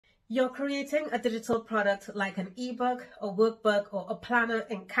You're creating a digital product like an ebook, a workbook, or a planner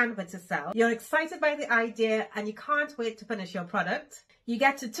in Canva to sell. You're excited by the idea and you can't wait to finish your product. You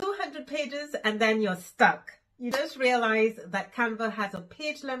get to 200 pages and then you're stuck. You just realize that Canva has a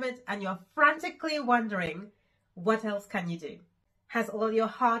page limit and you're frantically wondering, what else can you do? Has all your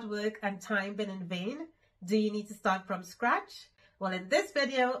hard work and time been in vain? Do you need to start from scratch? Well, in this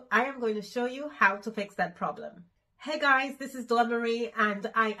video, I am going to show you how to fix that problem. Hey guys, this is Dawn Marie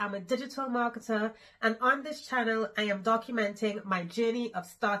and I am a digital marketer, and on this channel I am documenting my journey of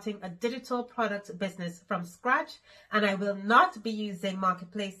starting a digital product business from scratch, and I will not be using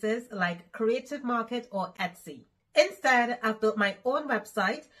marketplaces like Creative Market or Etsy. Instead, I've built my own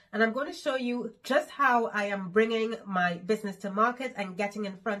website and I'm going to show you just how I am bringing my business to market and getting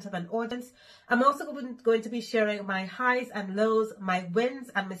in front of an audience. I'm also going to be sharing my highs and lows, my wins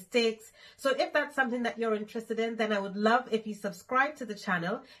and mistakes. So if that's something that you're interested in, then I would love if you subscribe to the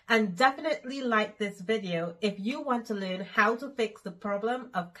channel and definitely like this video if you want to learn how to fix the problem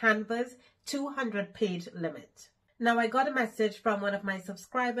of Canva's 200-page limit. Now, I got a message from one of my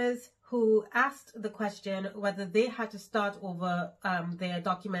subscribers who asked the question whether they had to start over their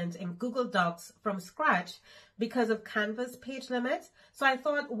document in Google Docs from scratch because of Canva's page limit. So I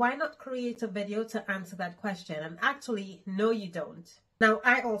thought, why not create a video to answer that question? And actually, no, you don't. Now,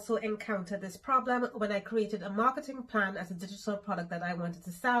 I also encountered this problem when I created a marketing plan as a digital product that I wanted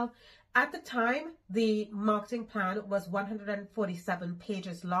to sell. At the time, the marketing plan was 147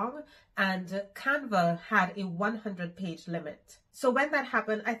 pages long and Canva had a 100-page limit. So when that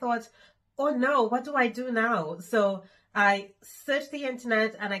happened, I thought, oh no, what do I do now? So I searched the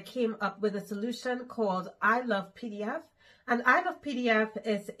internet and I came up with a solution called I Love PDF. And I Love PDF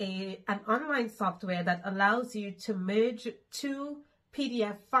is an online software that allows you to merge two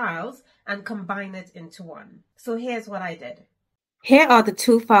PDF files and combine it into one. So here's what I did. Here are the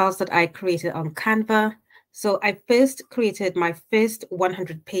two files that I created on Canva. So I first created my first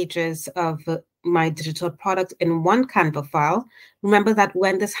 100 pages of my digital product in one Canva file. Remember that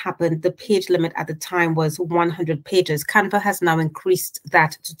when this happened, the page limit at the time was 100 pages. Canva has now increased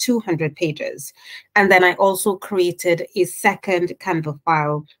that to 200 pages. And then I also created a second Canva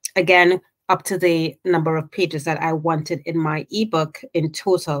file, again, up to the number of pages that I wanted in my ebook in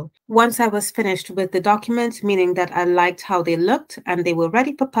total. Once I was finished with the document, meaning that I liked how they looked and they were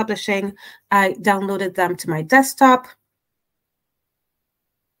ready for publishing, I downloaded them to my desktop.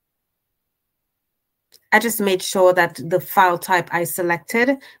 I just made sure that the file type I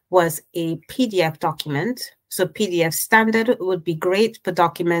selected was a PDF document. So PDF standard would be great for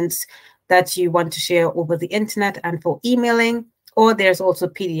documents that you want to share over the internet and for emailing. Or there's also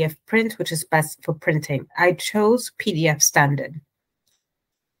PDF print, which is best for printing. I chose PDF standard.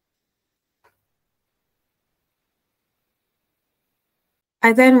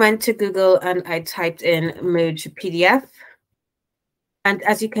 I then went to Google and I typed in merge PDF. And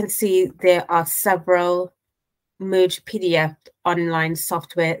as you can see, there are several merge PDF online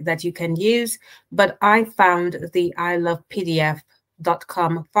software that you can use, but I found the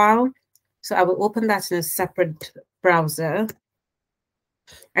ilovepdf.com file. So I will open that in a separate browser.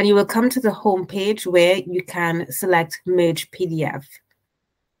 And you will come to the home page where you can select merge PDF.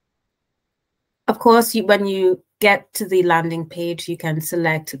 Of course, when you get to the landing page, you can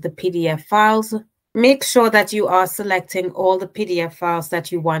select the PDF files. Make sure that you are selecting all the PDF files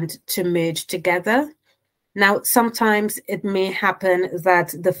that you want to merge together. Now, sometimes it may happen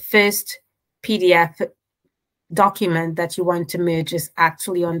that the first PDF document that you want to merge is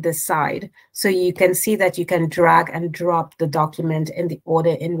actually on this side. So you can see that you can drag and drop the document in the order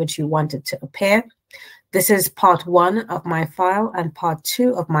in which you want it to appear. This is part 1 of my file and part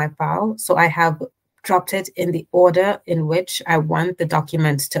 2 of my file. So I have dropped it in the order in which I want the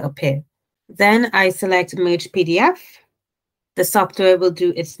documents to appear. Then I select merge PDF. The software will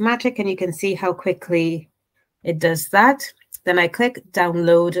do its magic and you can see how quickly it does that. Then I click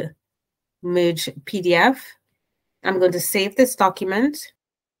download merge PDF. I'm going to save this document.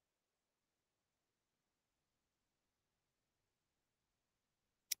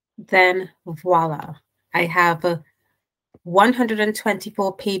 Then voila, I have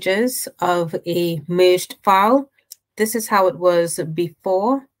 124 pages of a merged file. This is how it was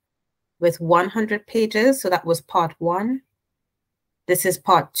before with 100 pages. So that was part 1. This is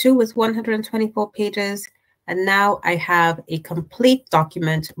part 2 with 124 pages. And now I have a complete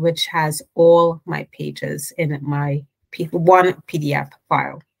document which has all my pages in my one PDF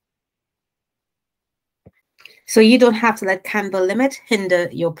file. So you don't have to let Canva limit hinder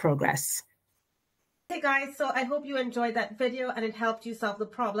your progress. Hey guys, so I hope you enjoyed that video and it helped you solve the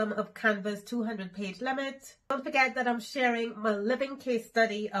problem of Canva's 200-page limit. Don't forget that I'm sharing my living case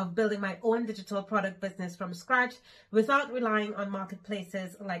study of building my own digital product business from scratch without relying on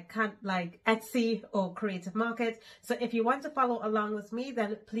marketplaces like Etsy or Creative Market. So if you want to follow along with me,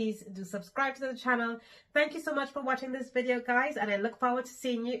 then please do subscribe to the channel. Thank you so much for watching this video, guys, and I look forward to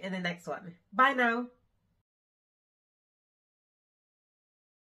seeing you in the next one. Bye now.